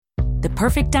The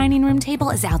perfect dining room table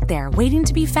is out there waiting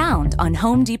to be found on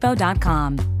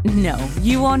HomeDepot.com. No,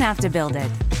 you won't have to build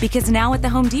it. Because now at the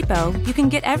Home Depot, you can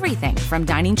get everything from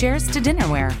dining chairs to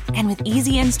dinnerware. And with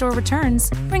easy in-store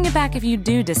returns, bring it back if you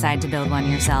do decide to build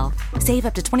one yourself. Save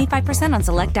up to 25% on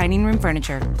select dining room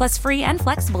furniture, plus free and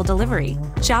flexible delivery.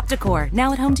 Shop decor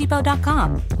now at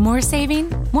HomeDepot.com. More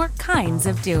saving, more kinds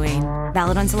of doing.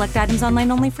 Valid on select items online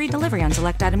only, free delivery on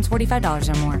select items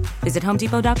 $45 or more. Visit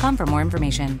HomeDepot.com for more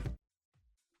information.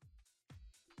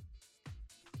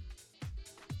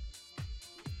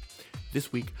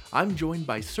 This week, I'm joined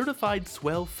by certified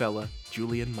swell fella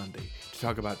Julian Mundy to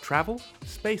talk about travel,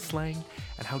 space slang,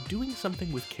 and how doing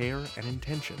something with care and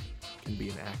intention can be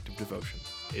an act of devotion.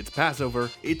 It's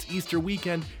Passover, it's Easter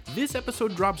weekend, this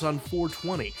episode drops on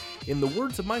 4/20. In the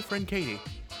words of my friend Katie,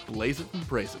 blaze it and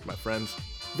praise it, my friends.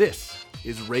 This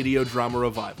is Radio Drama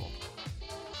Revival.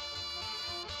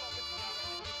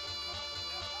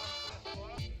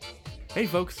 Hey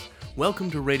folks,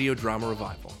 welcome to Radio Drama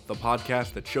Revival, the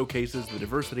podcast that showcases the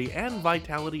diversity and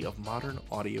vitality of modern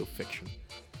audio fiction.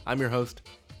 I'm your host,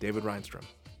 David Reinstrom.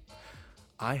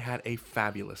 I had a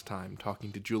fabulous time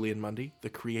talking to Julian Mundy, the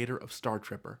creator of Star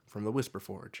Tripper from the Whisper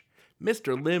Forge.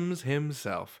 Mr. Limbs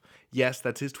himself. Yes,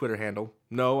 that's his Twitter handle.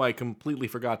 No, I completely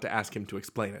forgot to ask him to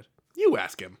explain it. You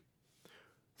ask him.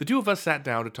 The two of us sat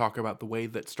down to talk about the way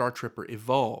that Star Tripper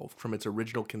evolved from its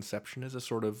original conception as a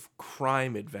sort of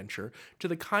crime adventure to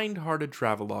the kind-hearted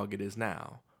travelogue it is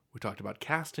now. We talked about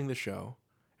casting the show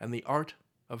and the art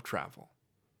of travel.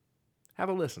 Have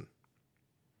a listen.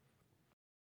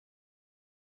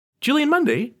 Julian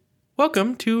Mundy,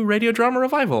 welcome to Radio Drama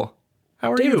Revival.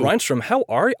 How are you? David Reinstrom, how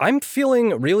are you? I'm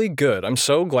feeling really good. I'm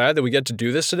so glad that we get to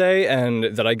do this today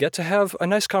and that I get to have a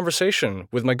nice conversation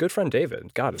with my good friend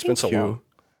David. God, it's been so long.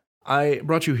 I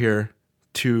brought you here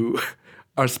to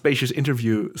our spacious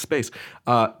interview space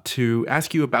to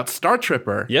ask you about Star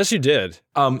Tripper. Yes, you did.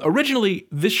 Originally,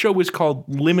 this show was called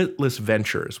Limitless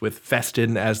Ventures, with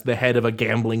Festin as the head of a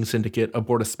gambling syndicate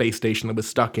aboard a space station that was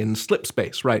stuck in slip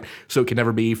space, right? So it could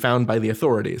never be found by the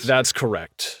authorities. That's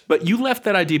correct. But you left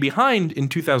that idea behind in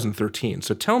 2013.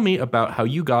 So tell me about how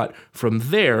you got from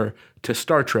there to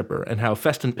Star Tripper and how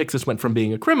Festin Pixis went from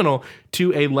being a criminal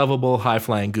to a lovable,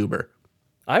 high-flying goober.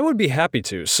 I would be happy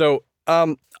to. So,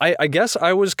 I guess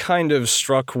I was kind of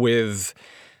struck with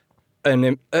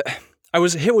I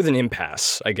was hit with an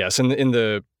impasse, I guess, in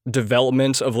the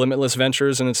development of Limitless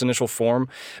Ventures in its initial form,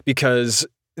 because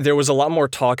there was a lot more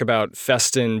talk about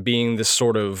Festin being this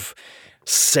sort of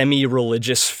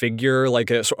semi-religious figure,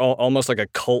 like almost like a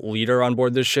cult leader on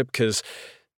board this ship, because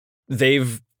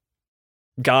they've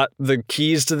got the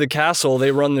keys to the castle.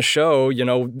 They run the show. You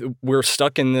know, we're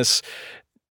stuck in this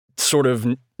sort of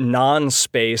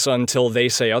non-space until they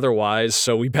say otherwise,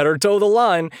 so we better toe the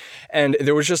line. And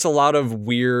there was just a lot of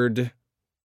weird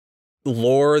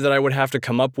lore that I would have to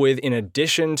come up with in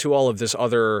addition to all of this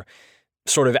other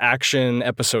sort of action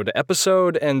episode to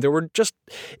episode, and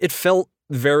it felt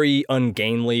very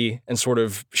ungainly and sort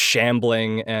of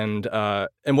shambling, and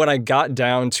when I got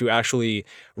down to actually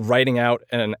writing out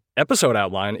an episode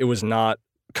outline, it was not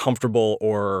comfortable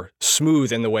or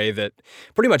smooth in the way that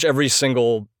pretty much every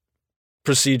single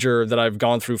procedure that I've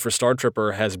gone through for Star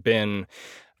Tripper has been,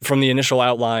 from the initial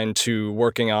outline to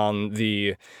working on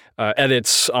the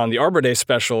edits on the Arbor Day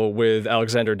special with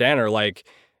Alexander Danner. Like,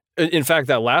 in fact,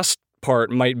 that last part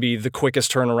might be the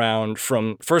quickest turnaround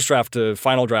from first draft to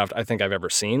final draft I think I've ever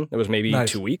seen. It was maybe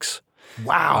 2 weeks.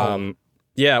 Wow.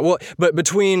 Yeah, well, but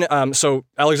between, so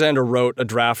Alexander wrote a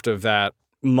draft of that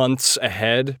months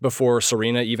ahead before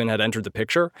Serena even had entered the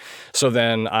picture. So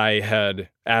then I had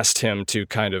asked him to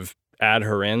kind of add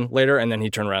her in later, and then he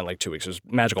turned around in like 2 weeks. It was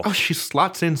magical. Oh, she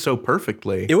slots in so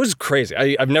perfectly. It was crazy.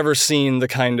 I've never seen the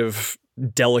kind of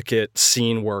delicate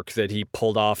scene work that he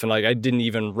pulled off, and like I didn't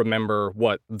even remember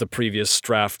what the previous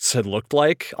drafts had looked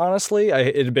like, honestly.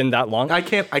 It had been that long. I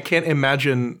can't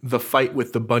imagine the fight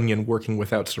with the Bunyan working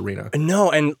without Serena. No,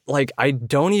 and like I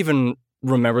don't even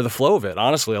remember the flow of it,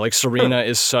 honestly. Like Serena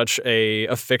is such a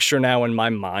fixture now in my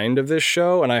mind of this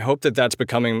show, and I hope that that's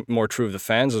becoming more true of the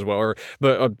fans as well.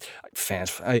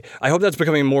 Fans, I hope that's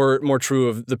becoming more true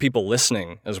of the people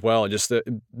listening as well. Just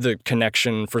the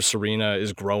connection for Serena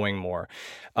is growing more.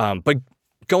 But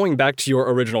going back to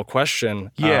your original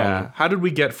question, how did we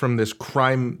get from this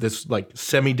like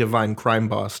semi-divine crime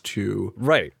boss to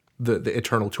the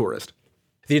Eternal Tourist?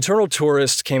 The Eternal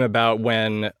Tourist came about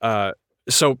when.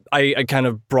 So I kind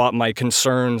of brought my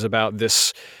concerns about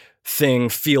this thing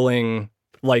feeling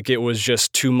like it was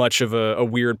just too much of a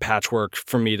weird patchwork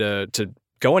for me to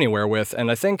go anywhere with.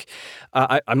 And I think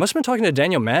I must have been talking to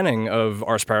Daniel Manning of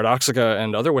Ars Paradoxica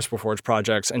and other Whisperforge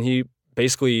projects, and he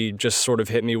basically just sort of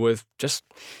hit me with just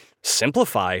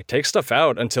simplify, take stuff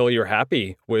out until you're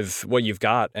happy with what you've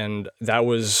got. And that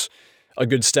was a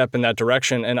good step in that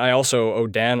direction. And I also owe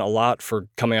Dan a lot for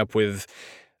coming up with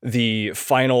the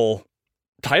final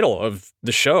title of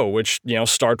the show, which,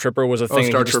 Star Tripper was a thing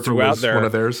Star he just Tripper threw out was there. One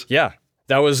of theirs? Yeah.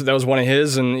 That was one of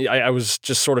his, and I was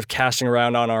just sort of casting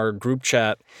around on our group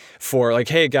chat for like,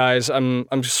 hey guys, I'm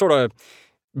just sort of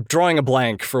drawing a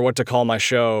blank for what to call my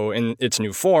show in its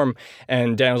new form.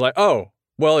 And Dan was like, oh,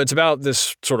 well, it's about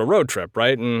this sort of road trip,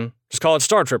 right? And just call it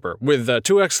Star Tripper with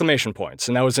 2 exclamation points.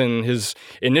 And that was in his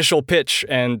initial pitch,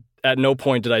 and at no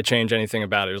point did I change anything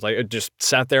about it. It was like, it just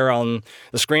sat there on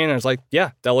the screen, and I was like,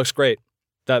 yeah, that looks great.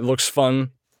 That looks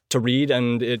fun to read,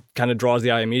 and it kind of draws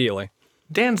the eye immediately.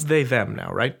 Dan's they, them now,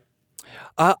 right?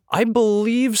 I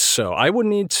believe so. I would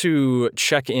need to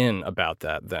check in about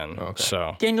that then. Okay.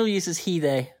 So Daniel uses he,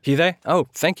 they. He, they? Oh,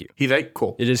 thank you. He, they?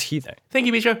 Cool. It is he, they. Thank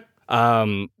you, Misha.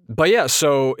 But yeah,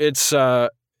 so it's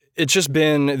just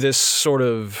been this sort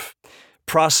of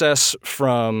process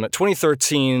from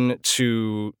 2013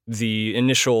 to the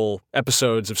initial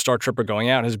episodes of Star Tripper going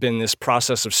out has been this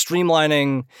process of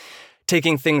streamlining,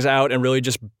 taking things out, and really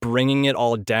just bringing it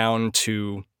all down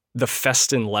to the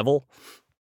Festin level.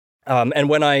 And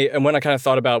when I kind of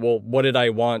thought about, well, what did I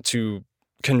want to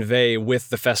convey with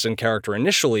the Festin character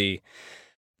initially,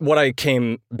 what I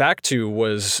came back to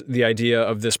was the idea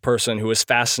of this person who is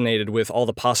fascinated with all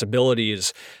the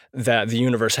possibilities that the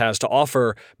universe has to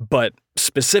offer, but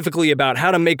specifically about how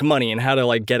to make money and how to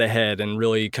like get ahead and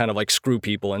really kind of like screw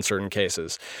people in certain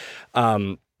cases.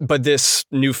 But this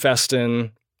new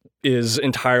Festin is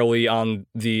entirely on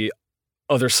the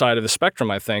other side of the spectrum,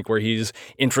 I think, where he's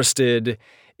interested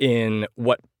in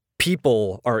what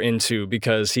people are into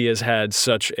because he has had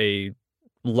such a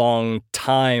long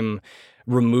time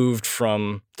removed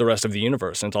from the rest of the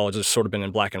universe, and it's all just sort of been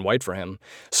in black and white for him.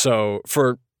 So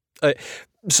for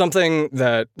something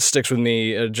that sticks with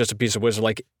me, just a piece of wisdom,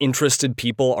 like interested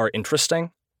people are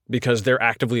interesting because they're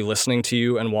actively listening to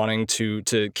you and wanting to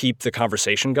keep the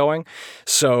conversation going.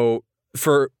 So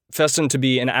for Festin to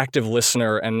be an active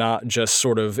listener and not just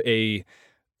sort of a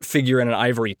figure in an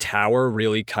ivory tower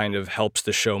really kind of helps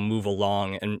the show move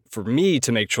along, and for me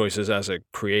to make choices as a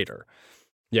creator.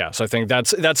 Yeah, so I think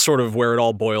that's sort of where it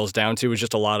all boils down to, is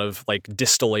just a lot of like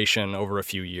distillation over a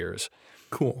few years.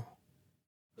 Cool.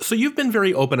 So you've been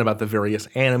very open about the various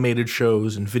animated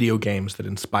shows and video games that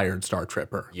inspired Star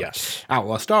Tripper. Yes. Like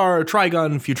Outlaw Star,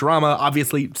 Trigun, Futurama,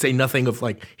 obviously say nothing of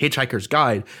like Hitchhiker's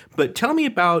Guide, but tell me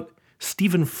about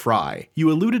Stephen Fry. You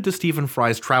alluded to Stephen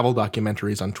Fry's travel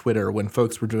documentaries on Twitter when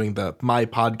folks were doing the My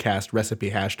Podcast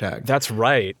recipe hashtag. That's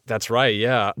right,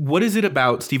 yeah. What is it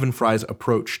about Stephen Fry's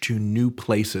approach to new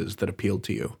places that appealed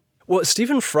to you? Well,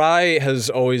 Stephen Fry has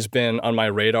always been on my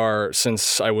radar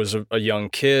since I was a young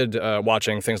kid,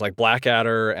 watching things like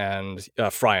Blackadder and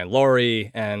Fry and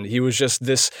Laurie, and he was just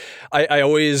this, I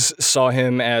always saw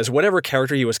him as whatever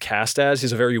character he was cast as,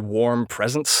 he's a very warm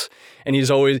presence, and he's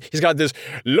got this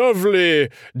lovely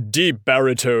deep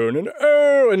baritone,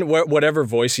 and whatever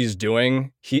voice he's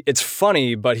doing, it's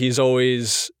funny, but he's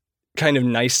always kind of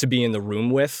nice to be in the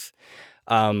room with,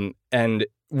 and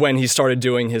when he started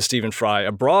doing his Stephen Fry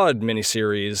Abroad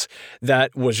miniseries,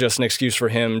 that was just an excuse for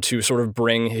him to sort of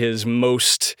bring his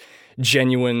most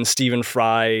genuine Stephen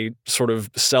Fry sort of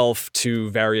self to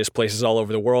various places all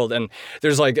over the world. And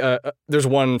there's there's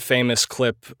one famous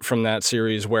clip from that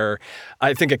series where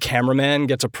I think a cameraman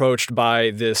gets approached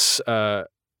by this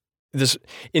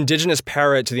indigenous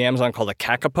parrot to the Amazon called a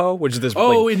kakapo, which is this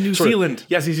in New Zealand.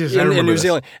 Yes, in New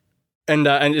Zealand. And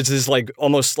it's this like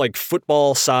almost like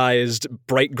football-sized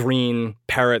bright green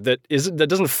parrot that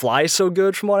doesn't fly so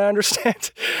good from what I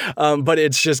understand, but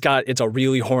it's a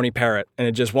really horny parrot, and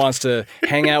it just wants to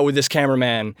hang out with this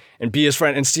cameraman and be his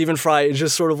friend. And Stephen Fry is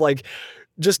just sort of like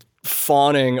just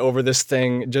fawning over this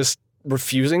thing, just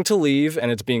refusing to leave,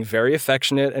 and it's being very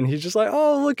affectionate. And he's just like,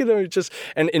 oh, look at him,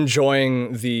 and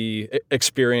enjoying the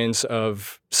experience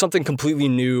of something completely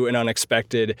new and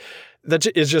unexpected that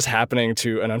is just happening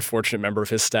to an unfortunate member of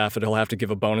his staff that he'll have to give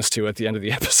a bonus to at the end of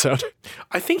the episode.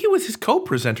 I think it was his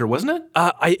co-presenter, wasn't it?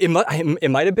 It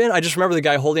might have been. I just remember the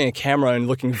guy holding a camera and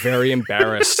looking very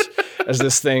embarrassed as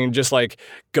this thing just like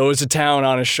goes to town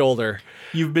on his shoulder.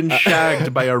 You've been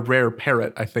shagged by a rare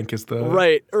parrot, I think is the...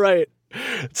 Right.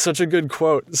 Such a good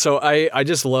quote. So I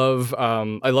just love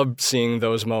seeing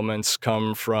those moments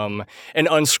come from an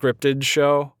unscripted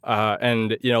show,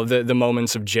 and the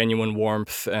moments of genuine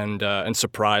warmth and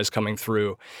surprise coming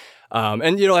through.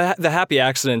 And, you know, the happy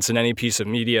accidents in any piece of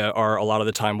media are a lot of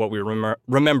the time what we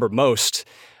remember most,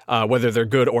 whether they're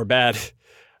good or bad.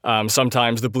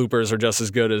 Sometimes the bloopers are just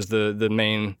as good as the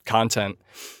main content.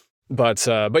 But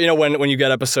you know, when you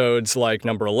get episodes like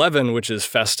number 11, which is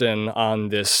Festin on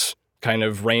this kind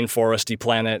of rainforesty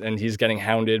planet, and he's getting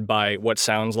hounded by what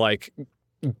sounds like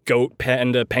goat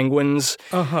panda penguins.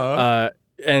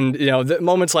 And, you know,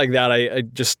 moments like that, I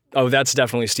just, that's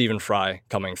definitely Stephen Fry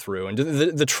coming through. And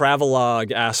the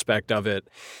travelogue aspect of it,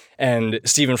 and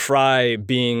Stephen Fry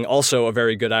being also a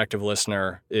very good active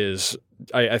listener is,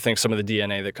 I think, some of the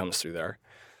DNA that comes through there.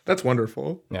 That's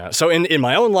wonderful. Yeah. So in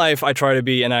my own life, I try to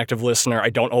be an active listener. I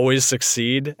don't always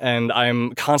succeed, and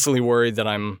I'm constantly worried that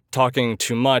I'm talking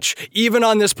too much, even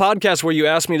on this podcast where you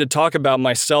asked me to talk about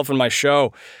myself and my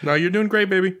show. No, you're doing great,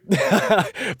 baby.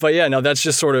 But yeah, no, that's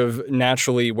just sort of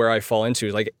naturally where I fall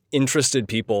into. Like, interested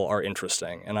people are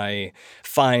interesting, and I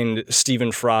find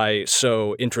Stephen Fry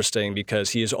so interesting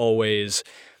because he is always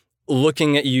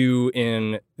looking at you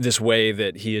in this way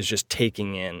that he is just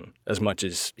taking in as much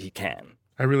as he can.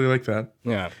 I really like that.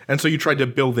 Yeah. And so you tried to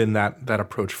build in that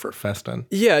approach for Festin.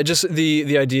 Yeah, just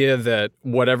the idea that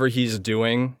whatever he's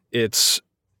doing, it's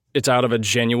out of a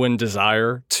genuine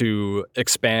desire to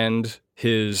expand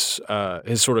his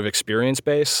sort of experience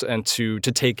base and to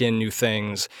take in new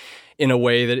things in a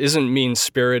way that isn't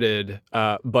mean-spirited,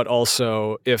 but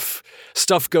also if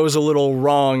stuff goes a little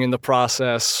wrong in the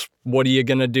process, what are you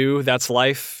going to do? That's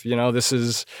life. You know, this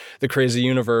is the crazy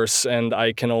universe, and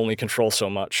I can only control so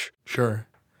much. Sure.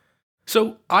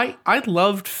 So I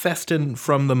loved Festin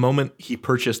from the moment he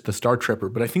purchased the Star Tripper,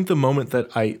 but I think the moment that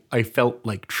I felt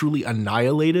like truly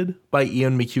annihilated by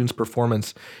Ian McEwan's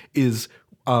performance is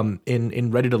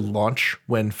in Ready to Launch,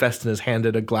 when Festin is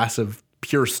handed a glass of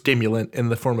pure stimulant in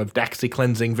the form of Daxi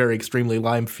cleansing, very extremely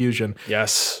lime fusion.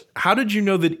 Yes. How did you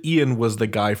know that Ian was the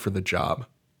guy for the job?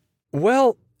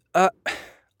 Well,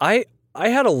 I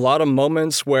had a lot of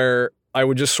moments where I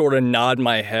would just sort of nod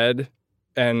my head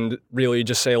and really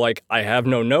just say, like, I have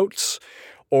no notes,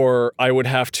 or I would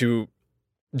have to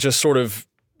just sort of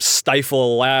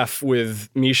stifle a laugh with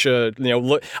Misha. You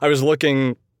know, I was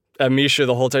looking at Misha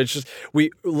the whole time, just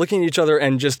we looking at each other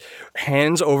and just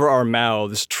hands over our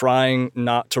mouths, trying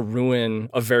not to ruin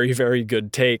a very, very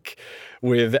good take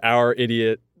with our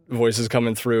idiot voices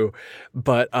coming through.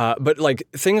 But like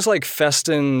things like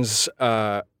Festin's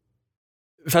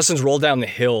roll down the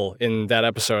hill in that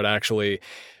episode actually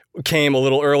came a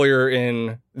little earlier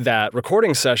in that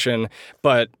recording session,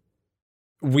 but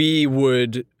we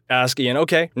would ask Ian,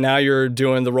 okay, now you're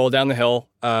doing the roll down the hill,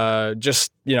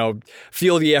 just, you know,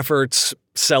 feel the efforts,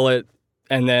 sell it,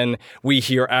 and then we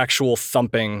hear actual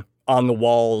thumping on the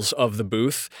walls of the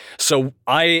booth. So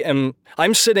I'm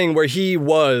sitting where he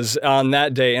was on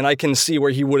that day, and I can see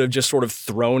where he would have just sort of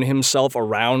thrown himself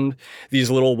around these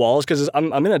little walls, because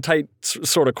I'm in a tight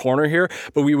sort of corner here,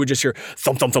 but we would just hear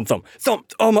thump, thump, thump, thump, thump,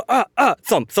 thump,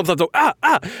 thump, thump, thump,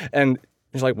 and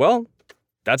he's like, well,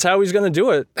 that's how he's going to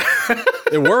do it.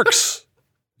 It works.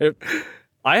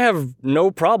 I have no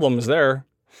problems there.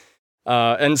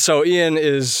 And so Ian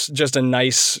is just a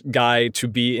nice guy to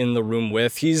be in the room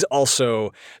with. He's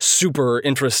also super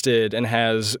interested and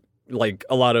has like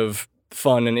a lot of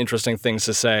fun and interesting things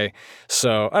to say.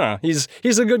 So I don't know.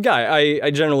 He's a good guy.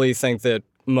 I generally think that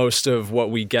most of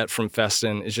what we get from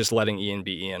Festin is just letting Ian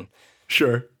be Ian.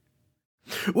 Sure.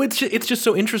 Well, it's just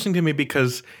so interesting to me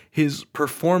because his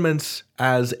performance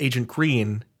as Agent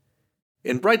Green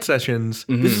in Bright Sessions,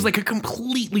 this is like a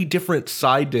completely different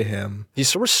side to him. He's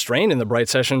so restrained in the Bright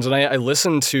Sessions, and I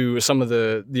listen to some of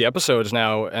the episodes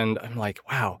now, and I'm like,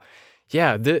 wow,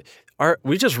 yeah,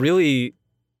 we just really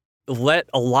let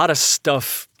a lot of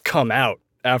stuff come out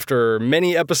after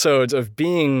many episodes of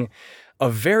being a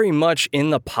very much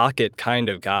in the pocket kind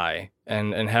of guy,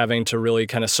 and having to really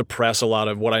kind of suppress a lot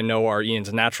of what I know are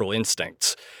Ian's natural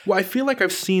instincts. Well, I feel like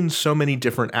I've seen so many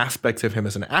different aspects of him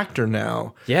as an actor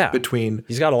now. Yeah. Between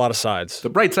he's got a lot of sides. The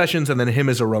Bright Sessions, and then him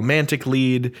as a romantic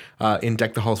lead in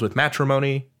Deck the Halls with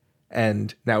Matrimony,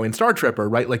 and now in Star Tripper,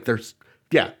 right? Like there's,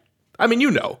 yeah. I mean,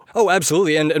 you know. Oh,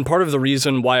 absolutely. And part of the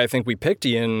reason why I think we picked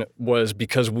Ian was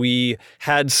because we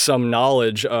had some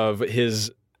knowledge of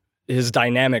his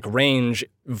dynamic range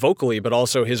vocally, but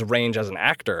also his range as an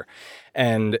actor.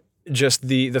 And just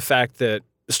the fact that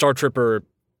Star Tripper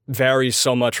varies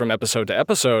so much from episode to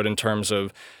episode in terms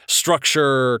of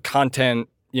structure, content,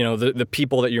 you know, the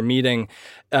people that you're meeting,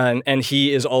 and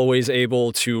he is always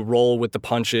able to roll with the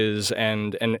punches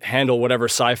and handle whatever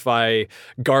sci-fi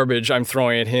garbage I'm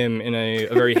throwing at him in a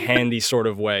very handy sort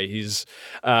of way. He's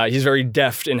very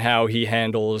deft in how he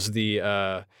handles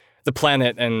the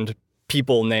planet and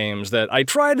people names that I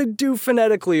try to do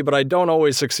phonetically, but I don't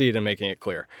always succeed in making it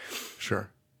clear.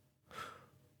 Sure.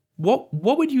 What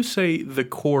would you say the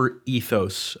core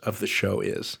ethos of the show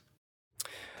is?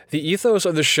 The ethos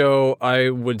of the show, I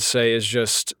would say, is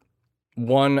just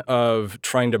one of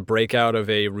trying to break out of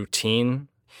a routine.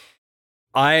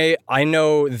 I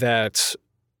know that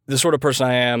the sort of person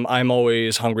I am, I'm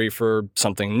always hungry for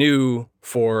something new,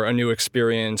 for a new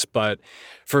experience, but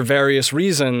for various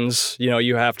reasons,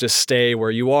 you have to stay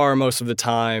where you are most of the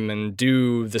time and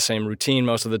do the same routine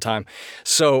most of the time.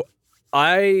 So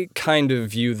I kind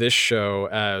of view this show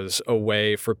as a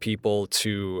way for people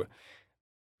to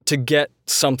get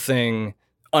something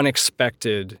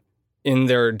unexpected in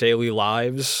their daily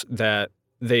lives that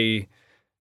they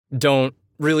don't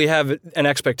really have an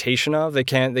expectation of. They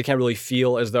can't really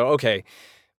feel as though, okay,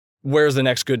 where's the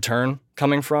next good turn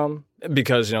coming from?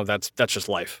 Because, that's just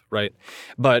life, right?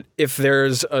 But if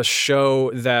there's a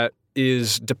show that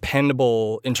is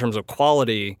dependable in terms of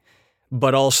quality,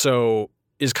 but also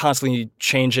is constantly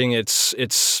changing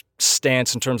its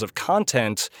stance in terms of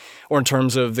content or in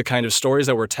terms of the kind of stories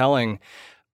that we're telling,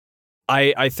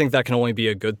 I think that can only be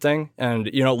a good thing. And,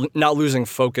 not losing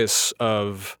focus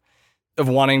of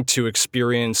wanting to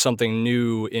experience something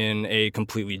new in a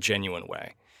completely genuine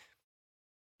way.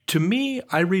 To me,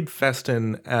 I read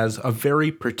Feston as a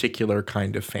very particular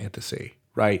kind of fantasy,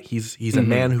 right? He's a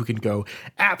man who can go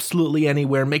absolutely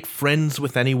anywhere, make friends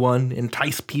with anyone,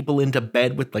 entice people into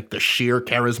bed with like the sheer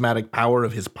charismatic power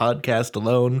of his podcast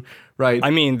alone, right? I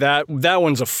mean, that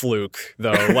one's a fluke,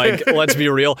 though. Like, let's be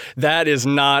real. That is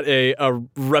not a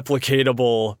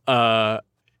replicatable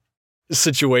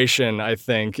situation, I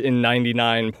think, in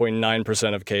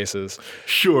 99.9% of cases.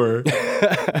 Sure.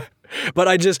 But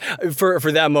I just, for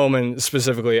that moment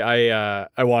specifically,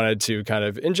 I wanted to kind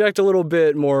of inject a little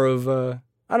bit more of,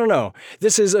 I don't know.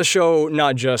 This is a show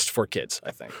not just for kids,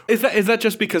 I think. Is that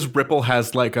just because Ripple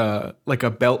has like a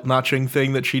belt notching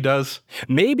thing that she does?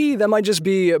 Maybe that might just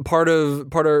be part of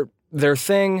their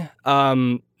thing.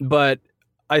 But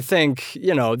I think,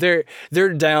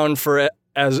 they're down for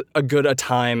as a good a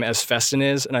time as Feston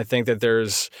is, and I think that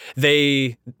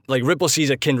Ripple sees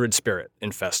a kindred spirit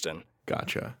in Feston.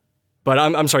 Gotcha. But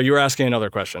I'm sorry, you were asking another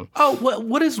question. Oh,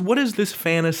 what does this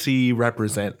fantasy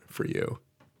represent for you?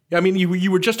 I mean,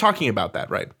 you were just talking about that,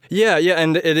 right? Yeah,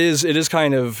 and it is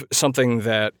kind of something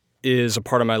that is a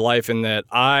part of my life in that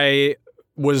I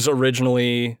was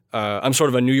originally, I'm sort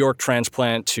of a New York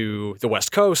transplant to the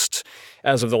West Coast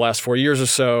as of the last 4 years or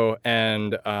so,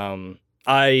 and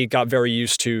I got very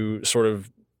used to sort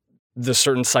of the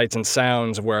certain sights and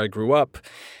sounds of where I grew up.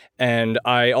 And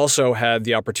I also had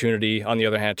the opportunity, on the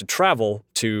other hand, to travel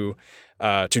to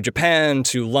Japan,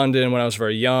 to London when I was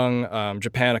very young,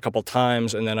 Japan a couple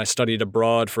times, and then I studied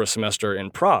abroad for a semester in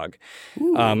Prague.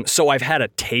 So I've had a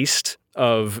taste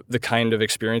of the kind of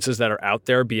experiences that are out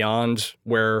there beyond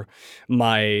where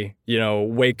my,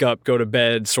 wake up, go to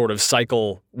bed sort of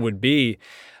cycle would be.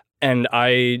 And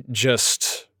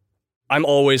I'm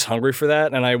always hungry for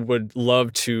that, and I would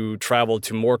love to travel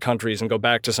to more countries and go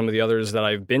back to some of the others that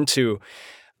I've been to.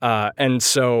 And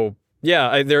so,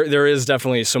 yeah, there is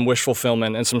definitely some wish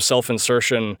fulfillment and some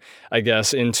self-insertion, I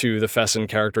guess, into the Feston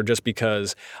character just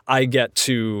because I get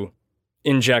to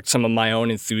inject some of my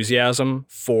own enthusiasm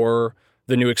for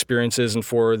the new experiences and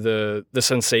for the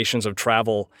sensations of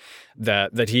travel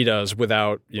that he does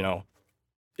without,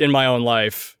 in my own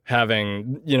life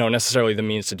having, necessarily the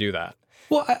means to do that.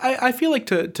 Well, I feel like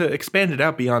to expand it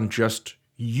out beyond just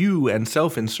you and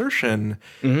self-insertion,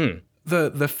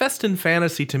 the Feston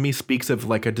fantasy to me speaks of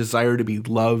like a desire to be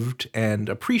loved and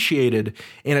appreciated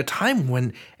in a time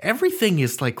when everything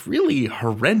is like really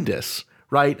horrendous,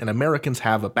 right? And Americans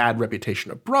have a bad reputation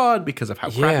abroad because of how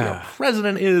crappy our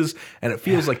president is, and it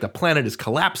feels like the planet is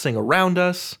collapsing around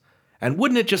us. And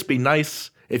wouldn't it just be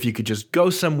nice if you could just go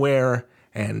somewhere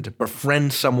and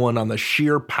befriend someone on the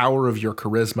sheer power of your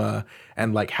charisma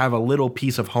and like have a little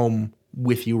piece of home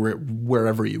with you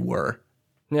wherever you were?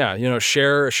 Yeah,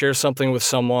 share something with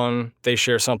someone, they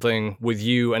share something with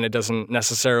you, and it doesn't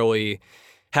necessarily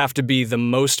have to be the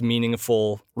most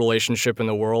meaningful relationship in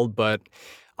the world, but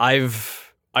I've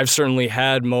certainly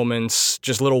had moments,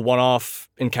 just little one-off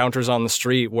encounters on the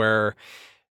street where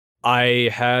I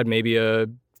had maybe a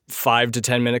 5 to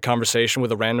 10 minute conversation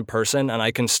with a random person, and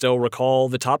I can still recall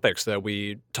the topics that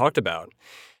we talked about.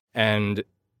 And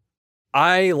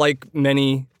I, like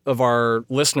many of our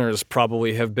listeners,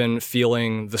 probably have been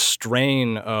feeling the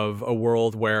strain of a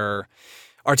world where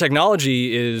our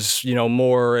technology is,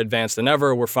 more advanced than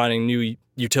ever. We're finding new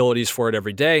utilities for it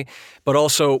every day, but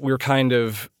also we're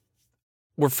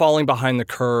falling behind the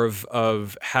curve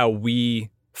of how we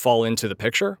fall into the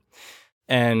picture.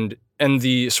 And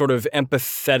the sort of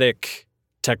empathetic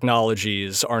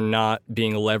technologies are not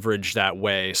being leveraged that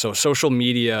way. So social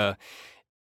media,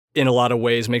 in a lot of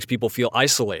ways, makes people feel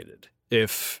isolated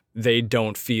if they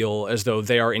don't feel as though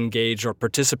they are engaged or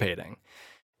participating.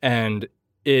 And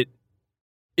it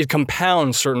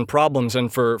compounds certain problems.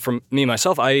 And for me,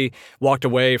 myself, I walked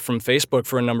away from Facebook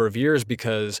for a number of years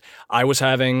because I was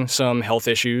having some health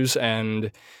issues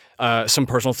and some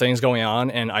personal things going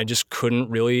on, and I just couldn't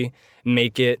really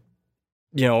make it,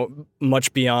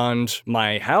 much beyond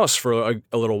my house for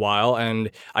a little while. And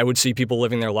I would see people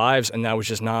living their lives, and that was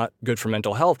just not good for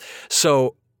mental health.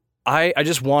 So I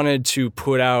just wanted to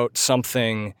put out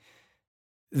something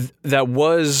that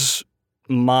was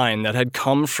mine, that had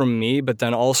come from me, but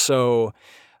then also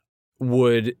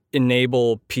would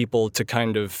enable people to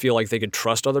kind of feel like they could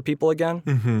trust other people again.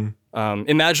 Mm-hmm.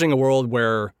 Imagining a world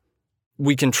where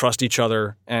we can trust each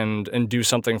other and do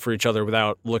something for each other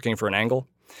without looking for an angle.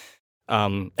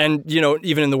 And,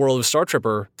 even in the world of Star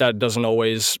Tripper, that doesn't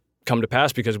always come to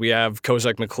pass, because we have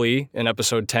Kozak McClee in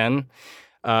episode 10,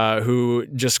 who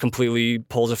just completely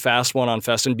pulls a fast one on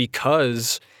Festin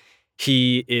because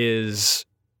he is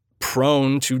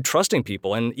prone to trusting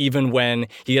people. And even when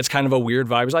he gets kind of a weird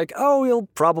vibe, he's like, oh, he'll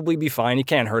probably be fine. He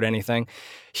can't hurt anything.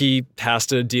 He has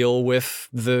to deal with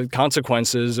the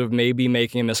consequences of maybe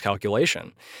making a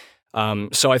miscalculation.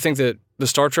 So I think that the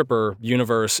Star Tripper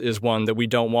universe is one that we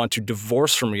don't want to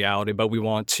divorce from reality, but we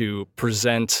want to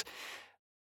present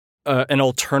an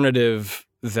alternative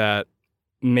that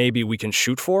maybe we can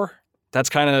shoot for. That's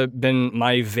kind of been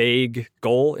my vague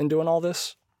goal in doing all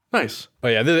this. Nice.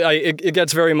 But yeah, it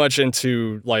gets very much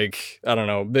into,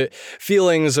 the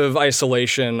feelings of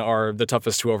isolation are the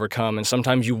toughest to overcome. And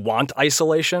sometimes you want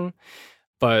isolation,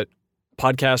 but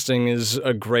podcasting is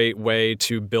a great way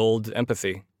to build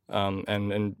empathy.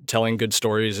 And telling good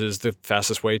stories is the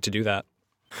fastest way to do that.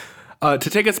 To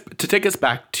take us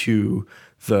back to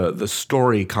the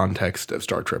story context of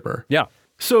Star Tripper. Yeah.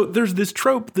 So there's this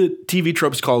trope that TV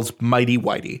Tropes calls Mighty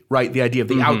Whitey, right? The idea of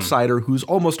the outsider who's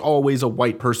almost always a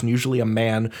white person, usually a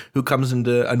man who comes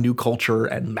into a new culture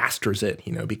and masters it,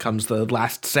 becomes the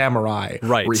last samurai,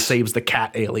 right, where he saves the cat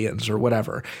aliens or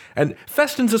whatever. And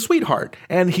Festin's a sweetheart,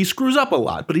 and he screws up a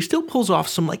lot, but he still pulls off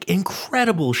some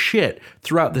incredible shit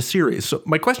throughout the series. So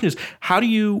my question is, how do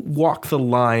you walk the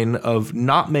line of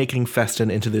not making Festin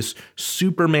into this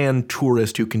Superman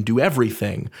tourist who can do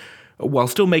everything, while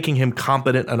still making him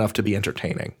competent enough to be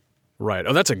entertaining? Right.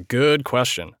 Oh, that's a good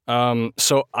question.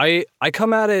 So I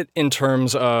come at it in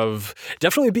terms of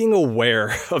definitely being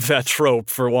aware of that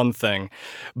trope, for one thing.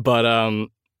 But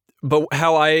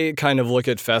how I kind of look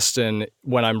at Festin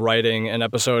when I'm writing an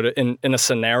episode in a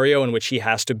scenario in which he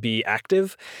has to be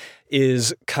active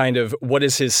is kind of, what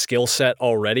is his skill set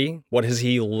already? What has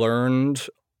he learned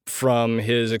from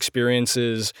his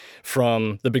experiences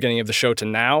from the beginning of the show to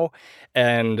now?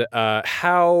 And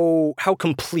how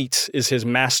complete is his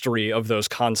mastery of those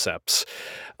concepts?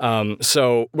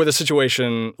 So with a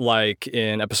situation like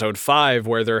in episode 5,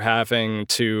 where they're having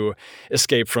to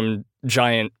escape from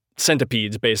giant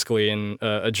centipedes, basically, in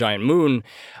a giant moon,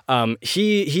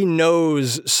 he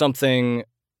knows something.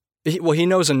 He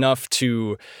knows enough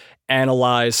to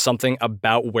analyze something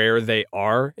about where they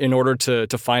are in order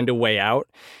to find a way out.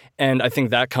 And I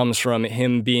think that comes from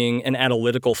him being an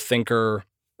analytical thinker,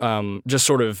 just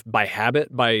sort of by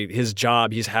habit, by his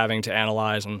job. He's having to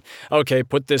analyze and, okay,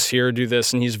 put this here, do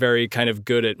this. And he's very kind of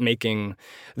good at making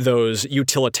those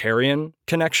utilitarian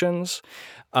connections.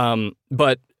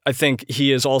 But I think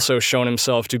he has also shown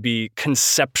himself to be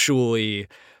conceptually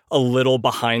a little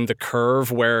behind the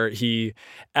curve, where he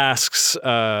asks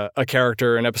a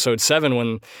character in episode 7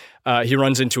 when he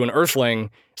runs into an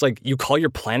Earthling, it's like, you call your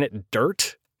planet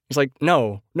dirt? He's like,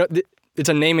 no, it's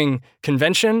a naming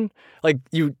convention. Like,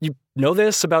 you know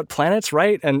this about planets,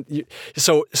 right? And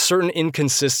so certain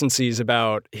inconsistencies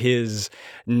about his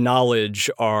knowledge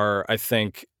are, I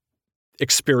think,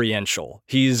 experiential.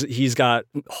 He's got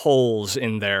holes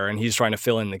in there, and he's trying to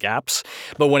fill in the gaps.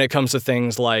 But when it comes to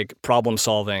things like problem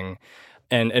solving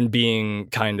and being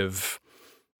kind of,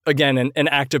 again, an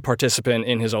active participant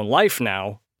in his own life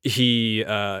now, he's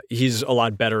a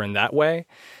lot better in that way.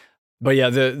 But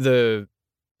yeah, the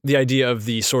idea of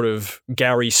the sort of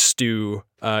Gary stew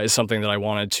is something that I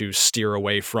wanted to steer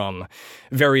away from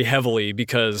very heavily,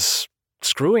 because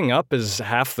screwing up is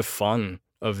half the fun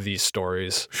of these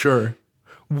stories. Sure.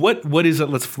 What is it?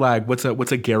 Let's flag. What's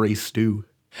a Gary stew?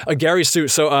 A Gary stew.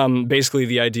 So basically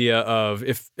the idea of,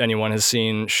 if anyone has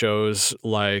seen shows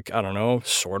like, I don't know,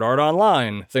 Sword Art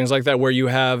Online, things like that, where you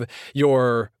have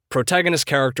your protagonist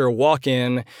character walk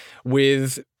in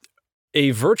with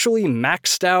a virtually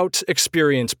maxed out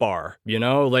experience bar. You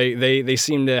know, like they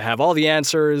seem to have all the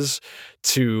answers,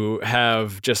 to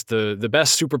have just the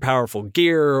best super powerful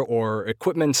gear or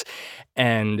equipment,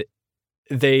 and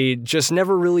they just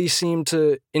never really seem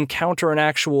to encounter an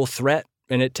actual threat,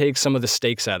 and it takes some of the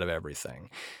stakes out of everything.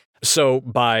 So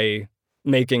by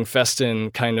making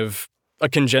Festin kind of a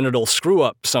congenital screw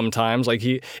up sometimes, like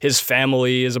his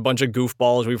family is a bunch of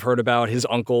goofballs we've heard about, his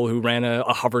uncle who ran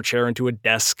a hover chair into a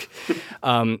desk.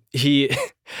 He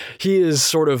is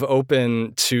sort of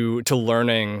open to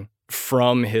learning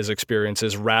from his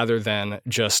experiences rather than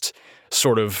just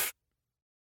sort of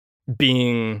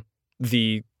being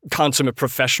the consummate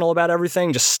professional about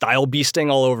everything, just style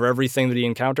beasting all over everything that he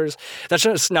encounters. That's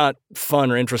just not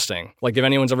fun or interesting. Like if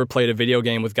anyone's ever played a video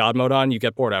game with God mode on, you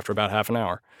get bored after about half an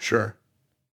hour. Sure.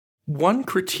 One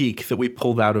critique that we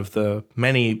pulled out of the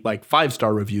many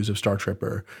 5-star reviews of Star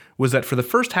Tripper was that for the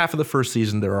first half of the first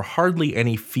season, there are hardly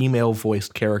any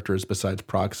female-voiced characters besides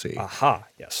Proxy. Aha,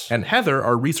 yes. And Heather,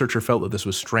 our researcher, felt that this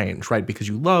was strange, right? Because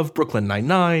you love Brooklyn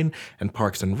Nine-Nine and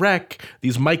Parks and Rec,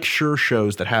 these Mike Schur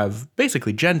shows that have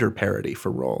basically gender parity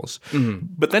for roles. Mm-hmm.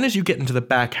 But then as you get into the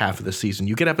back half of the season,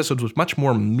 you get episodes with much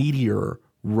more meatier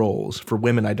roles for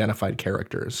women-identified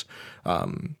characters.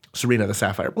 Serena the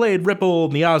Sapphire Blade, Ripple,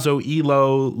 Miyazo,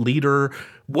 Elo, Leader.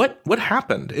 What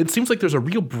happened? It seems like there's a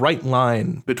real bright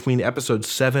line between episodes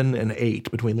 7 and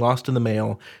 8, between Lost in the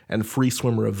Mail and Free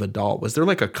Swimmer of Vidal. Was there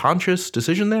a conscious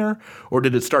decision there, or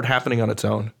did it start happening on its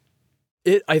own?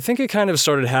 I think it kind of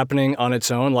started happening on its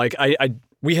own.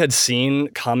 We had seen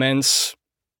comments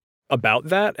about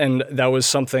that, and that was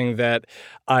something that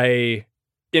I,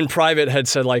 in private, had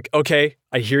said, okay,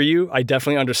 I hear you. I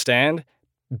definitely understand.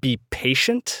 Be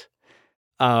patient.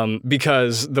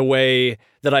 Because the way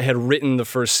that I had written the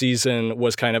first season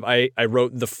was kind of, I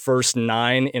wrote the first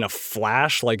 9 in a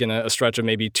flash, in a stretch of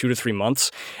maybe 2 to 3 months.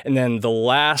 And then the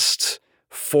last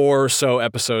 4 or so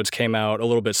episodes came out a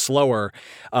little bit slower.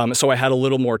 So I had a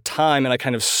little more time, and I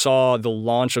kind of saw the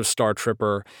launch of Star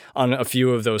Tripper on a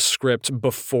few of those scripts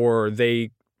before they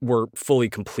were fully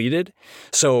completed.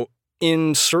 So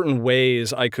in certain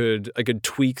ways, I could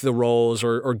tweak the roles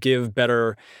or give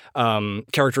better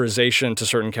characterization to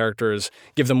certain characters,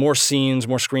 give them more scenes,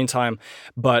 more screen time.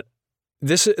 But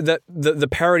the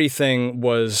parody thing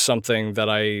was something that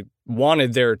I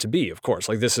wanted there to be. Of course,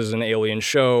 this is an alien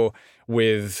show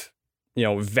with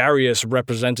various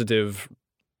representative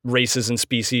races and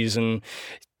species, and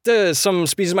some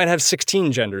species might have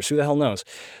 16 genders. Who the hell knows?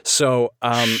 So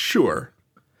sure.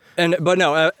 But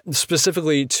no,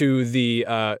 specifically to the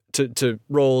to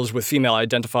roles with female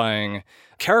identifying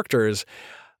characters,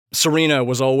 Serena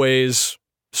was always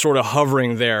sort of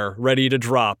hovering there, ready to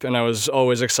drop, and I was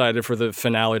always excited for the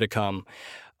finale to come.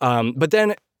 But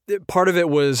then part of it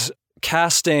was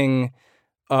casting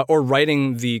or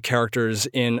writing the characters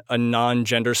in a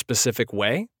non-gender specific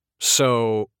way.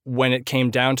 So when it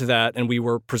came down to that, and we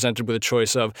were presented with a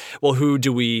choice of, well, who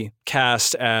do we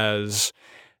cast as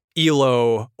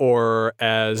Elo or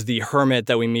as the hermit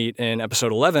that we meet in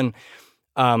episode 11,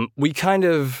 we kind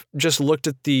of just looked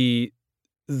at the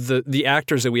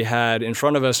actors that we had in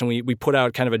front of us, and we put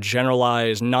out kind of a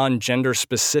generalized, non-gender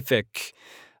specific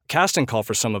casting call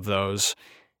for some of those.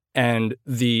 And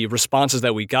the responses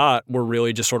that we got were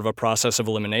really just sort of a process of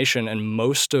elimination, and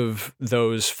most of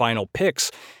those final picks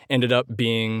ended up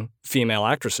being female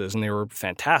actresses, and they were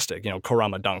fantastic.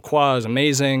 Karama Dankwa is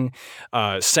amazing.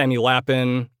 Sammy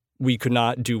Lappin, we could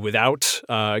not do without.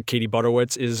 Katie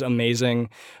Butterwitz is amazing.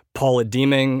 Paula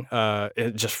Deeming, I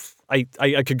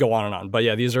could go on and on. But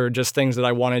yeah, these are just things that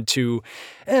I wanted to,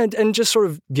 and just sort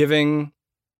of giving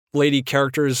lady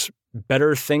characters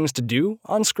better things to do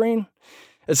on screen.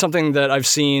 It's something that I've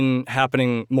seen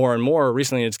happening more and more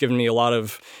recently. It's given me a lot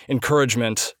of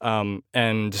encouragement.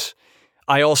 And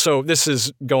I also, this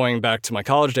is going back to my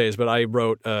college days, but I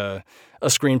wrote a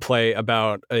screenplay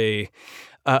about a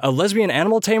lesbian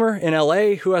animal tamer in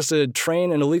LA who has to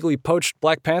train an illegally poached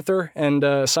Black Panther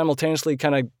and simultaneously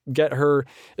kind of get her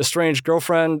estranged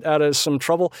girlfriend out of some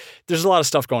trouble. There's a lot of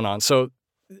stuff going on. So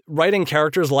writing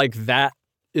characters like that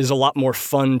is a lot more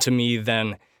fun to me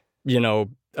than,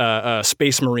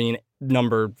 Space Marine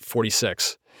number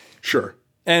 46. Sure.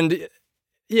 And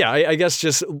yeah, I guess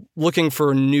just looking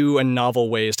for new and novel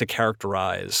ways to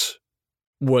characterize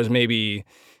was maybe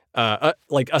a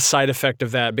side effect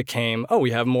of that became,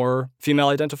 we have more female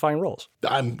identifying roles.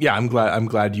 I'm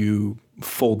glad you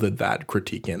folded that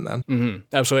critique in then. Mm-hmm.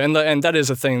 Absolutely. And that is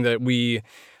a thing that we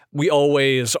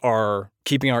always are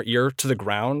keeping our ear to the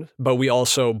ground, but we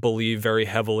also believe very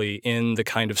heavily in the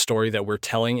kind of story that we're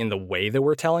telling in the way that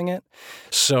we're telling it.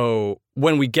 So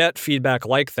when we get feedback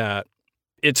like that,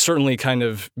 it certainly kind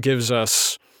of gives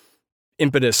us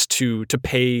impetus to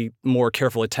pay more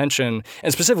careful attention,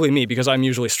 and specifically me, because I'm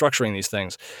usually structuring these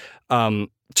things,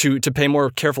 to pay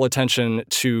more careful attention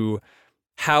to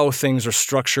how things are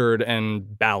structured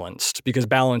and balanced, because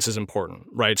balance is important,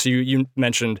 right? So you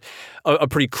mentioned a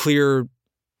pretty clear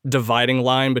dividing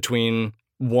line between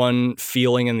one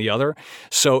feeling and the other.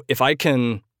 So if I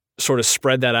can sort of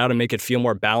spread that out and make it feel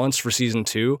more balanced for season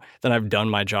 2, then I've done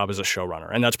my job as a showrunner.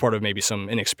 And that's part of maybe some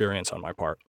inexperience on my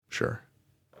part. Sure.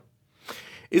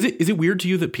 Is it weird to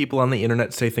you that people on the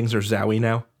internet say things are zowie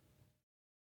now?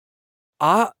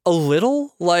 A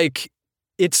little. Like,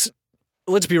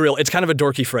 let's be real, it's kind of a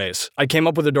dorky phrase. I came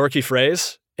up with a dorky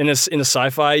phrase in a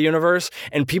sci-fi universe,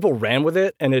 and people ran with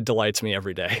it, and it delights me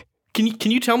every day.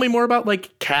 Can you tell me more about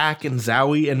like cack and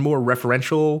zowie and more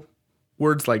referential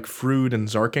words like frood and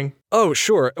zarking? Oh,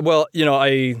 sure. Well,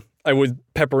 I would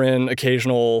pepper in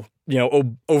occasional,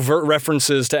 overt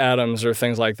references to atoms or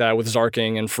things like that with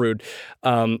zarking and frood,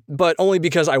 but only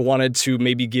because I wanted to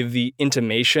maybe give the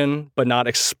intimation, but not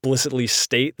explicitly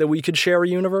state that we could share a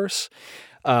universe,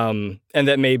 and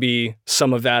that maybe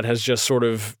some of that has just sort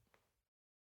of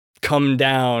come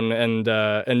down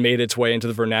and made its way into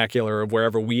the vernacular of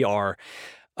wherever we are.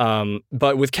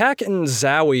 But with CAC and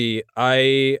Zowie,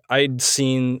 I'd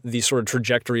seen these sort of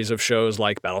trajectories of shows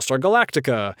like Battlestar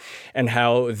Galactica and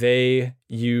how they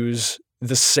use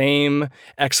the same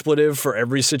expletive for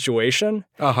every situation.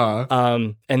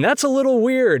 And that's a little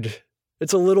weird.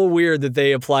 It's a little weird that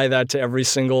they apply that to every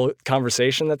single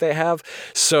conversation that they have.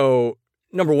 So,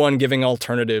 number one, giving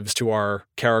alternatives to our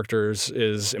characters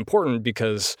is important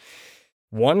because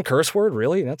one curse word,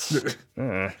 really? That's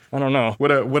I don't know.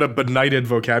 What a benighted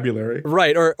vocabulary.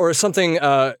 Right, or something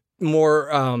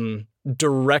more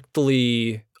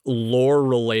directly lore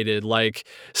related, like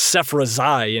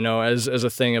Sephrazai, as a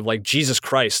thing of like Jesus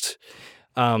Christ.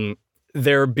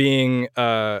 There being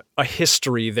a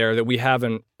history there that we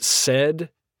haven't said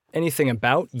anything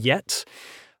about yet,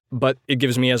 but it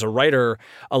gives me as a writer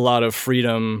a lot of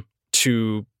freedom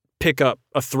to pick up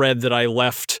a thread that I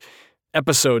left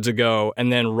episodes ago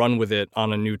and then run with it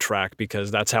on a new track,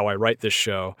 because that's how I write this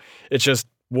show. It's just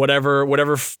whatever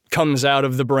comes out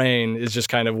of the brain is just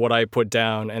kind of what I put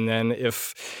down, and then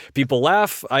if people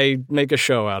laugh, I make a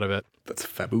show out of it. That's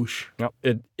faboosh. No,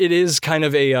 it is kind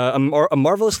of a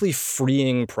marvelously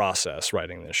freeing process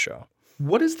writing this show.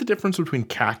 What is the difference between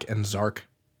CAC and Zark?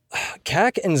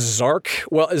 CAC and Zark?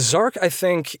 Well, Zark, I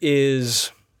think,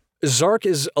 is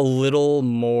a little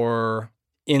more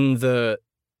in the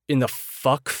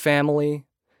fuck family.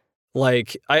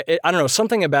 Like, I don't know,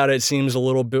 something about it seems a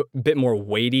little bit more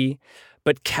weighty,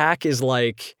 but CAC is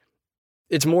like,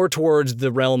 it's more towards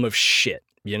the realm of shit,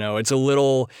 It's a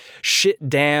little shit,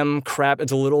 damn, crap.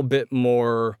 It's a little bit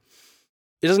more,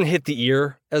 it doesn't hit the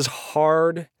ear as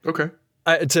hard. Okay.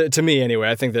 To me, anyway,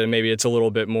 I think that maybe it's a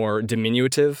little bit more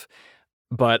diminutive,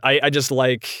 but I just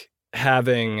like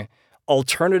having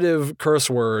alternative curse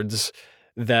words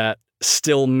that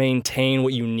still maintain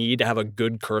what you need to have a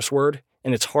good curse word,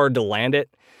 and it's hard to land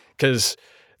it because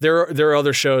there are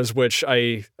other shows which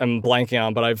I am blanking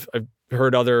on, but I've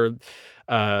heard other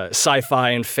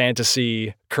sci-fi and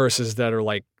fantasy curses that are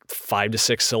like 5 to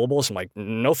 6 syllables. I'm like,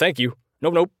 no, thank you.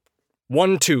 Nope.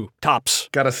 1, 2, tops.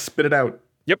 Gotta spit it out.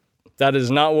 Yep. That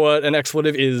is not what an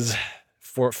expletive is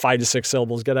for 5 to 6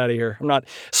 syllables. Get out of here. I'm not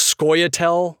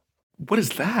Scoia'tael. What is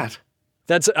that?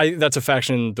 That's a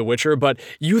faction in The Witcher, but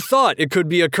you thought it could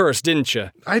be a curse, didn't you?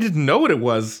 I didn't know what it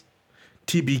was.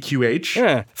 TBQH.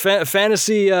 Yeah.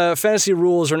 Fantasy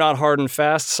rules are not hard and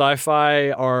fast.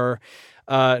 Sci-fi are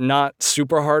not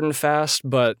super hard and fast,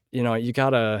 but you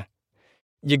gotta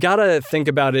think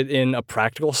about it in a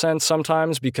practical sense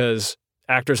sometimes, because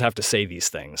actors have to say these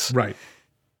things. Right.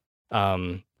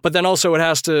 But then also it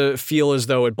has to feel as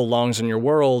though it belongs in your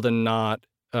world and not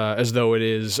as though it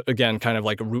is, again, kind of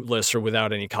like rootless or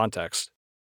without any context.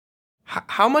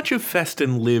 How much of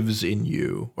Festin lives in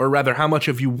you? Or rather, how much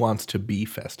of you wants to be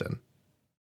Festin?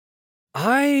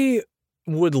 I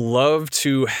would love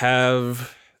to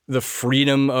have the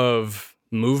freedom of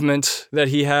movement that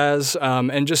he has,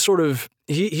 and just sort of,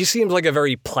 he seems like a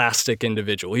very plastic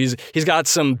individual. He's got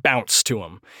some bounce to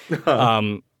him.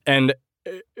 And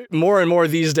more and more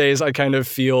these days, I kind of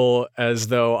feel as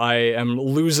though I am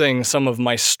losing some of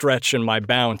my stretch and my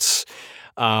bounce.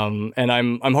 And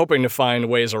I'm hoping to find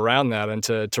ways around that and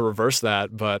to reverse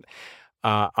that. But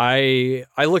I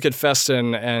look at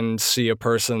Festin and see a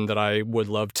person that I would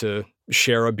love to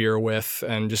share a beer with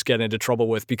and just get into trouble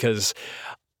with, because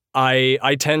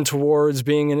I tend towards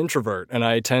being an introvert, and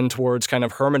I tend towards kind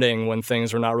of hermiting when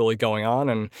things are not really going on.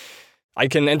 And I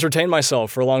can entertain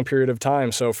myself for a long period of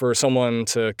time. So for someone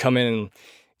to come in and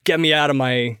get me out of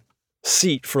my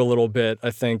seat for a little bit,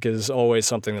 I think is always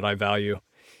something that I value.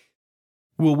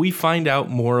 Will we find out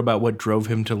more about what drove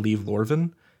him to leave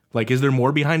Lorvin? Like, is there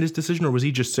more behind his decision, or was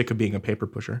he just sick of being a paper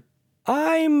pusher?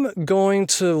 I'm going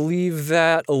to leave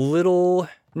that a little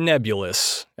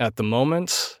nebulous at the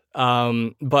moment.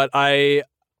 But I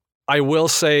will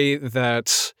say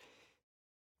that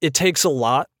it takes a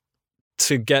lot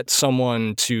to get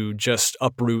someone to just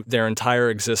uproot their entire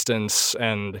existence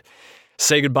and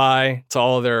say goodbye to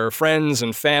all of their friends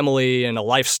and family and a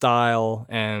lifestyle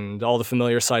and all the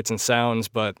familiar sights and sounds.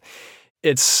 But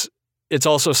it's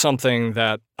also something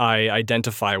that I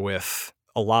identify with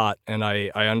a lot, and I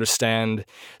understand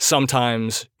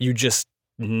sometimes you just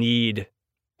need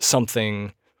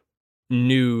something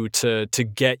new to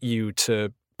get you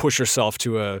to push yourself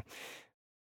to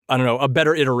a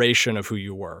better iteration of who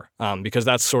you were. Because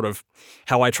that's sort of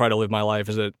how I try to live my life,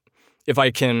 is that if I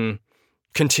can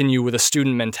continue with a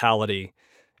student mentality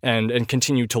and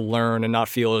continue to learn and not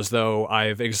feel as though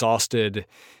I've exhausted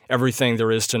everything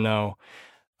there is to know,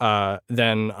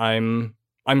 then I'm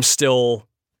still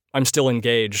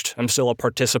engaged. I'm still a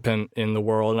participant in the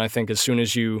world. And I think as soon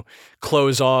as you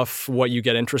close off what you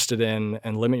get interested in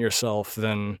and limit yourself,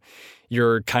 then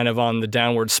you're kind of on the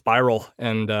downward spiral.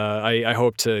 And I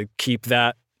hope to keep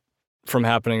that from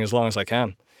happening as long as I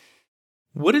can.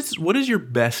 What is your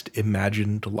best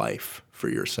imagined life for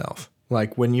yourself?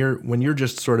 Like when you're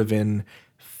just sort of in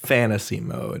fantasy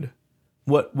mode,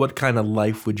 what kind of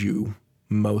life would you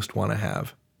most want to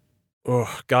have?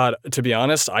 Oh God, to be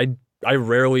honest, I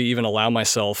rarely even allow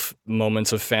myself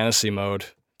moments of fantasy mode,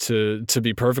 to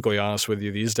be perfectly honest with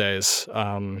you these days.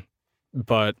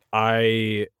 But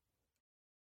there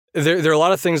are a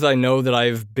lot of things that I know that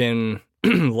I've been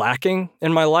lacking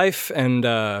in my life,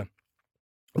 and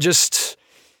just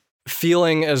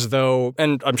feeling as though,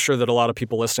 and I'm sure that a lot of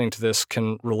people listening to this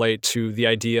can relate to the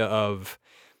idea of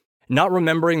not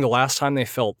remembering the last time they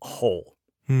felt whole,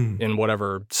 in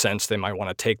whatever sense they might want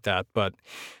to take that. But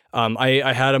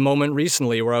I had a moment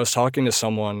recently where I was talking to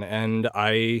someone, and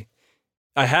I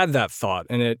had that thought,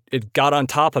 and it got on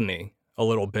top of me a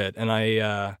little bit, and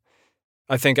I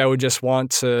think I would just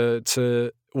want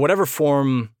to whatever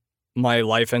form my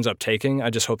life ends up taking, I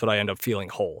just hope that I end up feeling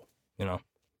whole, you know.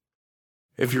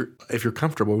 If you're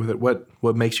comfortable with it,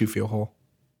 what makes you feel whole?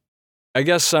 I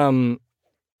guess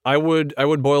I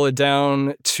would boil it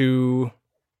down to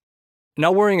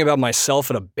not worrying about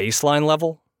myself at a baseline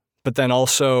level, but then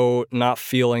also not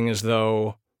feeling as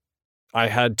though I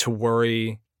had to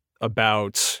worry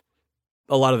about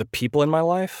a lot of the people in my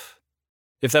life,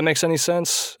 if that makes any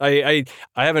sense. I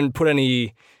haven't put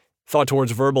any thought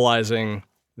towards verbalizing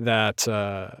that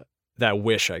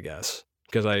wish, I guess,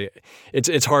 because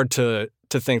it's hard to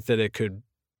think that it could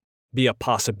be a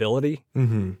possibility.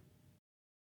 Mm-hmm.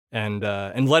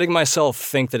 And letting myself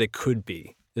think that it could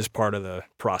be is part of the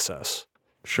process.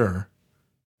 Sure.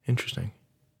 Interesting.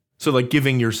 So like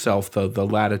giving yourself the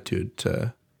latitude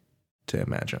to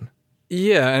imagine.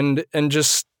 Yeah, and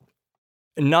just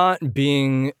not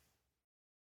being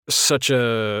such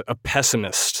a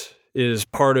pessimist is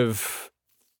part of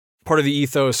the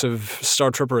ethos of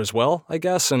Star Tripper as well, I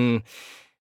guess. And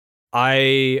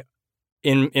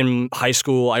in high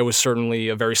school, I was certainly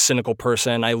a very cynical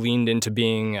person. I leaned into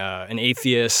being an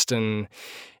atheist and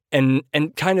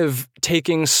kind of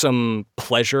taking some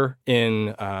pleasure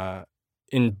in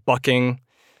bucking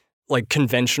like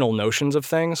conventional notions of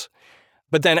things.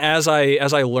 But then as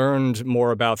I learned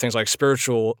more about things like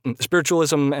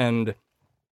spiritualism and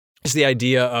it's the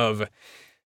idea of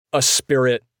a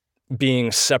spirit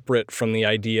being separate from the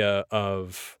idea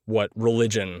of what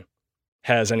religion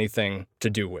has anything to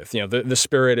do with. You know, the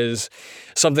spirit is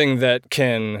something that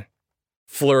can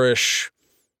flourish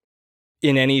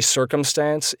in any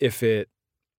circumstance if it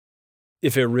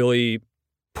really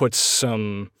puts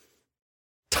some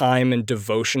time and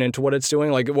devotion into what it's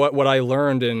doing. Like what I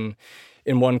learned in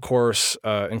one course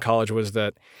in college was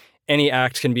that any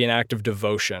act can be an act of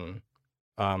devotion,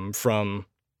 from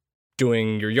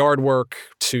doing your yard work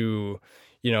to,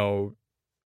 you know,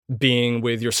 being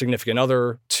with your significant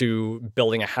other to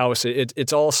building a house.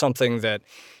 It's all something that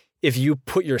if you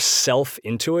put yourself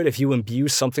into it, if you imbue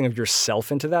something of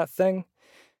yourself into that thing,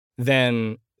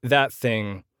 then that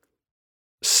thing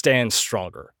stands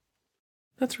stronger.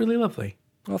 That's really lovely.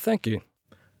 Well, thank you.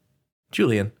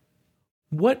 Julian,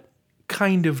 what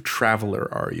kind of traveler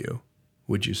are you,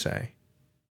 would you say?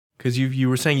 Because you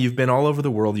were saying you've been all over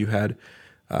the world. You had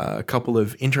a couple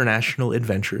of international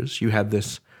adventures. You had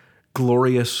this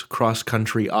glorious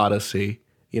cross-country odyssey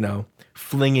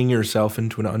flinging yourself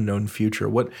into an unknown future.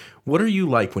 What are you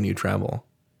like when you travel?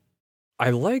 I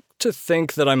like to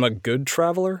think that I'm a good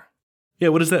traveler. Yeah,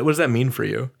 what does that mean for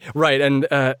you? Right, and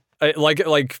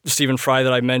like Stephen Fry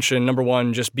that I mentioned, number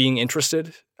one, just being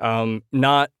interested,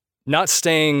 not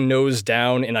staying nose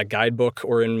down in a guidebook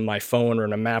or in my phone or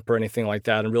in a map or anything like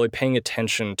that, and really paying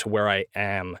attention to where I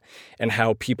am and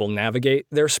how people navigate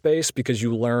their space, because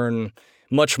you learn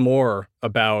much more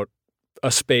about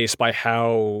a space by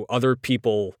how other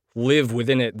people live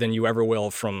within it than you ever will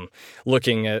from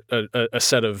looking at a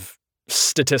set of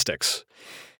statistics.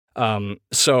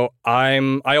 So I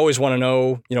always want to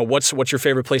know, what's your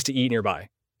favorite place to eat nearby?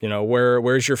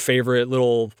 Where's your favorite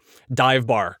little dive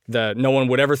bar that no one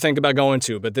would ever think about going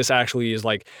to, but this actually is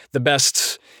like the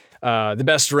best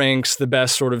drinks, the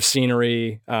best sort of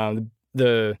scenery,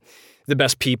 the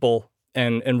best people,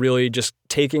 and really just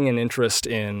taking an interest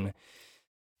in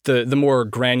the more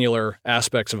granular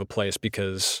aspects of a place,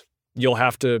 because you'll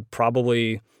have to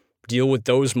probably deal with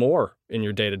those more in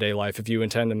your day-to-day life. If you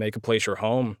intend to make a place your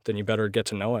home, then you better get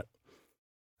to know it.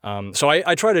 So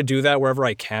I try to do that wherever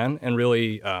I can, and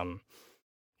really,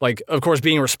 of course,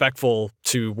 being respectful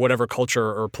to whatever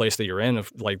culture or place that you're in,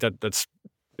 that's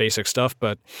basic stuff,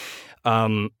 but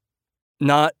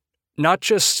not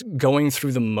just going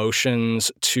through the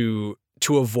motions to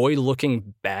avoid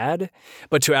looking bad,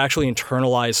 but to actually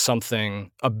internalize something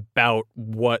about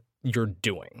what you're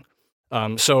doing.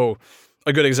 So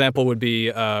a good example would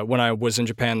be when I was in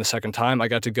Japan the second time, I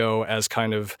got to go as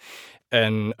kind of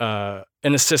an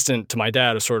assistant to my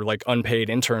dad, a sort of like unpaid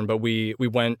intern, but we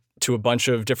went to a bunch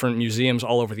of different museums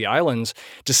all over the islands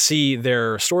to see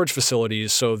their storage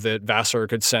facilities so that Vassar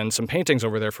could send some paintings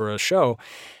over there for a show.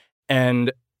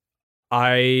 And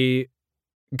I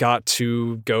got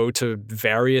to go to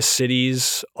various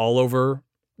cities all over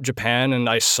Japan, and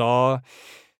I saw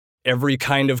every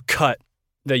kind of cut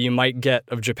that you might get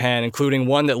of Japan, including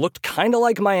one that looked kind of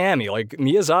like Miami. Like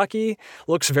Miyazaki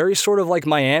looks very sort of like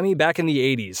Miami back in the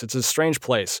 80s. It's a strange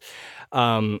place.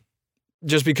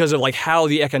 Just because of like how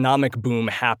the economic boom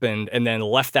happened and then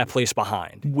left that place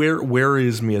behind. Where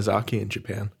is Miyazaki in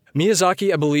Japan?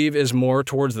 Miyazaki, I believe, is more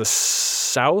towards the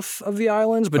south of the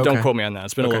islands, but don't quote me on that.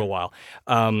 It's been a little while.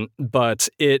 But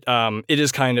it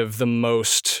is kind of the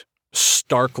most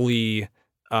starkly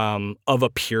of a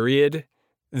period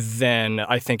than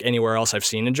I think anywhere else I've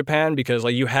seen in Japan, because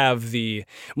like you have the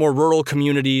more rural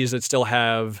communities that still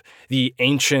have the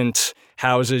ancient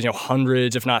houses,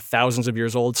 hundreds, if not thousands of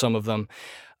years old, some of them.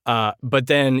 But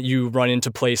then you run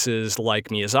into places like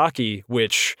Miyazaki,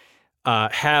 which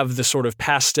have the sort of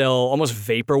pastel, almost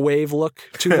vaporwave look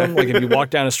to them. Like if you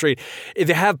walk down the street,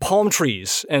 they have palm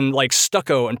trees and like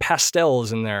stucco and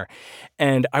pastels in there.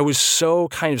 And I was so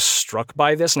kind of struck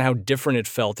by this and how different it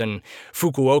felt in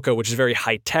Fukuoka, which is very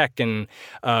high tech, and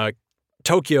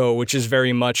Tokyo, which is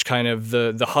very much kind of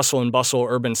the hustle and bustle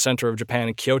urban center of Japan,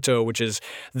 and Kyoto, which is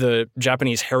the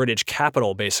Japanese heritage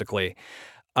capital, basically.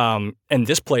 And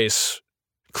this place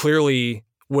clearly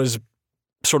was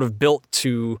sort of built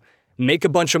to make a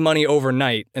bunch of money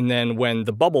overnight, and then when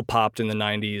the bubble popped in the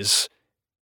 90s,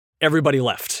 everybody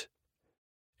left.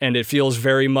 And it feels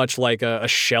very much like a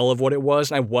shell of what it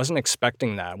was, and I wasn't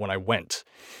expecting that when I went.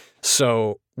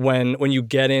 So when you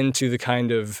get into the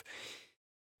kind of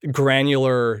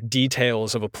granular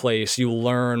details of a place, you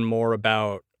learn more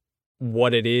about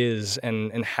what it is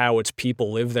and how its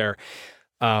people live there.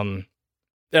 And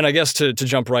I guess to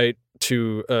jump right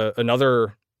to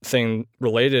another thing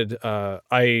related,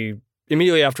 I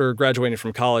immediately after graduating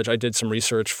from college, I did some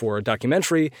research for a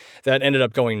documentary that ended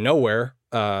up going nowhere.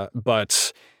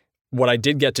 But what I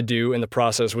did get to do in the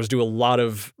process was do a lot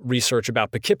of research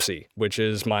about Poughkeepsie, which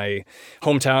is my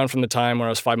hometown from the time when I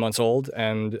was 5 months old.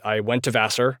 And I went to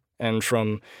Vassar. And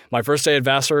from my first day at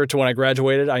Vassar to when I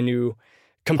graduated, I knew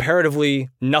comparatively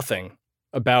nothing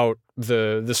about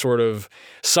the sort of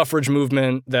suffrage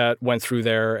movement that went through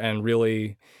there, and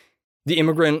really the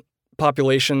immigrant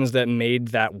populations that made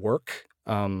that work.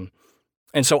 And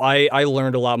so I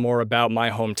learned a lot more about my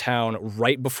hometown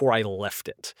right before I left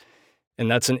it. And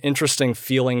that's an interesting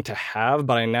feeling to have,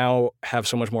 but I now have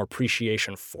so much more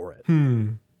appreciation for it.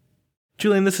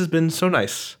 Julian, this has been so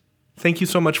nice. Thank you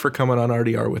so much for coming on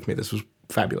RDR with me. This was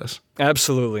fabulous.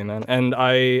 Absolutely, man. And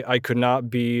I could not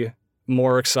be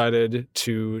more excited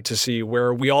to see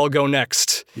where we all go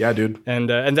next. Yeah, dude. And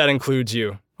that includes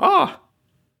you.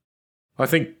 I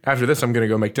think after this, I'm going to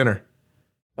go make dinner.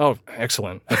 Oh,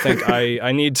 excellent. I think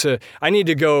I need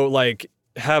to go like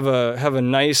have a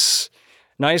nice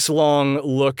long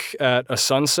look at a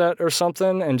sunset or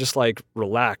something and just like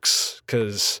relax.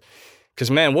 Cause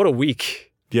man, what a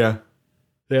week. Yeah.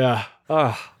 Yeah.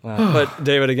 But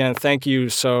David, again, thank you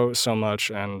so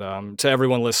much. And to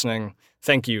everyone listening,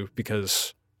 thank you,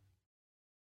 because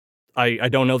I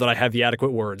don't know that I have the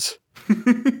adequate words.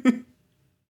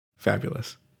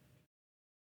 Fabulous.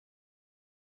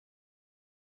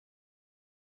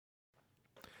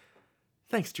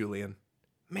 Thanks, Julian.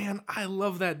 Man, I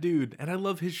love that dude, and I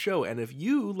love his show, and if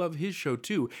you love his show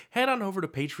too, head on over to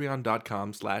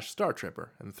patreon.com/StarTripper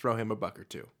and throw him a buck or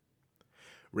two.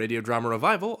 Radio Drama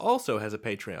Revival also has a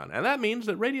Patreon, and that means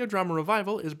that Radio Drama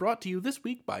Revival is brought to you this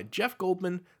week by Jeff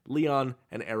Goldman, Leon,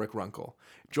 and Eric Runkle.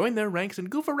 Join their ranks and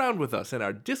goof around with us in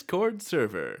our Discord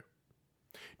server.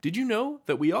 Did you know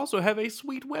that we also have a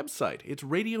sweet website? It's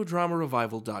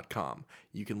radiodramarevival.com.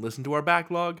 You can listen to our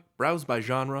backlog, browse by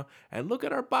genre, and look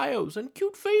at our bios and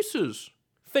cute faces.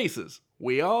 Faces.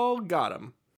 We all got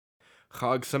 'em.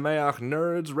 Chag Sameach,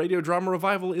 nerds. Radio Drama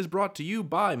Revival is brought to you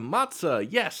by matzah.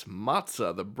 Yes,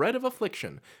 matzah, the bread of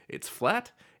affliction. It's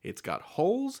flat, it's got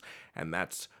holes, and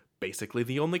that's basically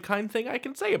the only kind thing I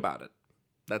can say about it.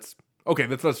 That's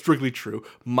not strictly true.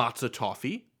 Matzah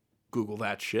toffee. Google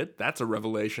that shit. That's a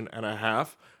revelation and a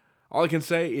half. All I can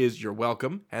say is you're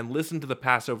welcome, and listen to the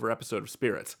Passover episode of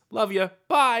Spirits. Love ya.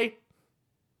 Bye.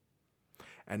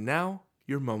 And now,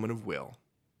 your moment of will.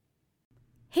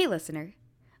 Hey, listener.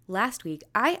 Last week,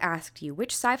 I asked you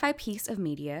which sci-fi piece of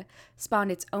media spawned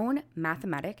its own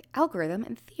mathematic, algorithm,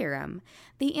 and theorem.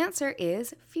 The answer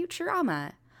is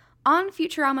Futurama. On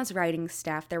Futurama's writing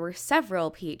staff, there were several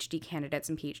PhD candidates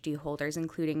and PhD holders,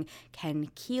 including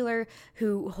Ken Keeler,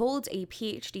 who holds a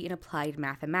PhD in applied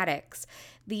mathematics.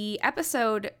 The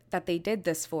episode that they did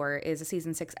this for is a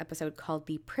season 6 episode called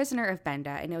The Prisoner of Benda,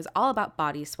 and it was all about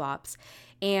body swaps.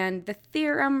 And the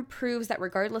theorem proves that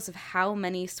regardless of how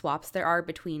many swaps there are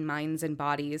between minds and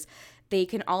bodies, they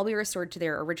can all be restored to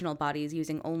their original bodies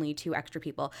using only 2 extra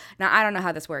people. Now, I don't know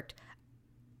how this worked.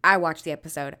 I watched the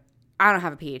episode. I don't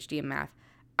have a PhD in math.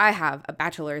 I have a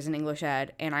bachelor's in English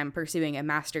Ed, and I'm pursuing a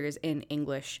master's in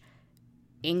English.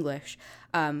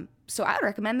 So I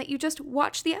recommend that you just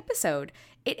watch the episode.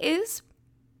 It is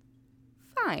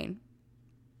fine.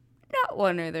 Not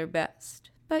one of their best,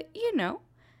 but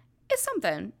it's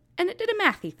something, and it did a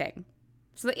mathy thing.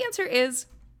 So the answer is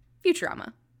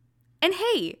Futurama. And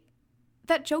hey,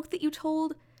 that joke that you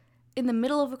told in the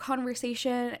middle of a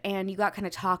conversation and you got kind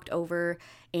of talked over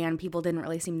and people didn't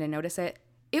really seem to notice it,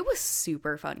 it was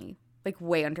super funny. Like,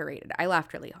 way underrated. I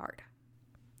laughed really hard.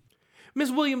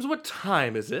 Miss Williams, what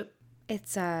time is it?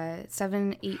 It's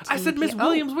 7:18. I said, Miss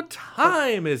Williams, what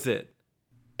time is it?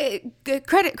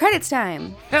 Credits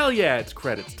time. Hell yeah, it's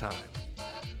credits time.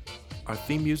 Our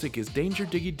theme music is Danger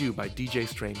Diggy Doo by DJ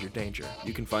Stranger Danger.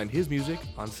 You can find his music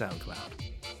on SoundCloud.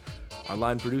 Our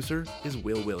line producer is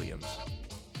Will Williams.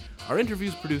 Our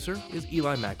interviews producer is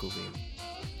Eli McElveen.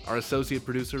 Our associate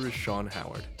producer is Sean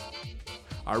Howard.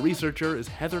 Our researcher is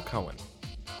Heather Cohen.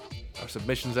 Our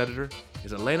submissions editor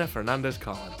is Elena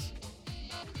Fernandez-Collins.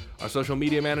 Our social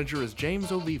media manager is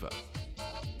James Oliva.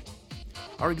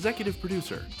 Our executive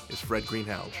producer is Fred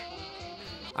Greenhalgh.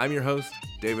 I'm your host,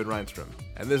 David Reinstrom,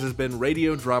 and this has been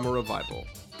Radio Drama Revival.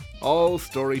 All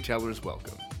storytellers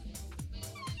welcome.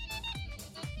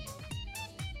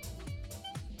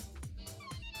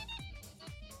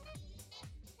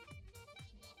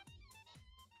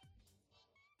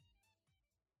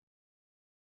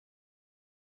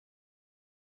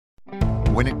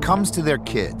 When it comes to their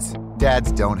kids,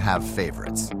 dads don't have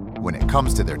favorites. When it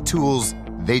comes to their tools,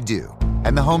 they do.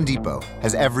 And the Home Depot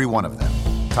has every one of them.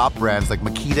 Top brands like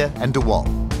Makita and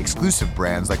DeWalt. Exclusive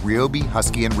brands like Ryobi,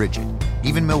 Husky, and Rigid.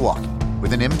 Even Milwaukee,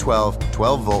 with an M12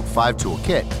 12-volt 5-tool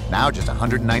kit, now just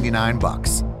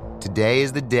 $199. Today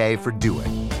is the day for do it.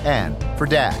 And for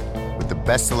Dad, with the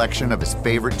best selection of his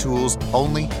favorite tools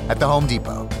only at the Home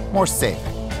Depot. More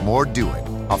saving, more do it.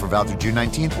 Offer valid through June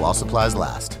 19th while supplies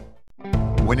last.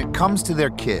 When it comes to their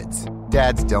kids,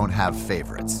 dads don't have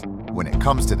favorites. When it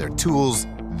comes to their tools,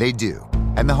 they do.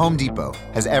 And the Home Depot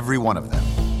has every one of them.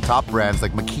 Top brands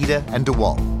like Makita and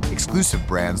DeWalt. Exclusive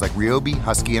brands like Ryobi,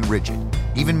 Husky, and Rigid.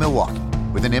 Even Milwaukee,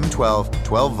 with an M12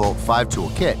 12-volt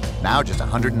 5-tool kit, now just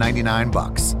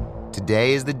 $199.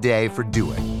 Today is the day for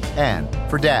do it. And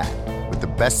for Dad, with the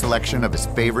best selection of his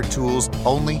favorite tools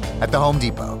only at the Home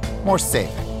Depot. More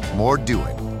saving, more do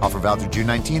it. Offer valid through June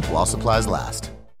 19th while supplies last.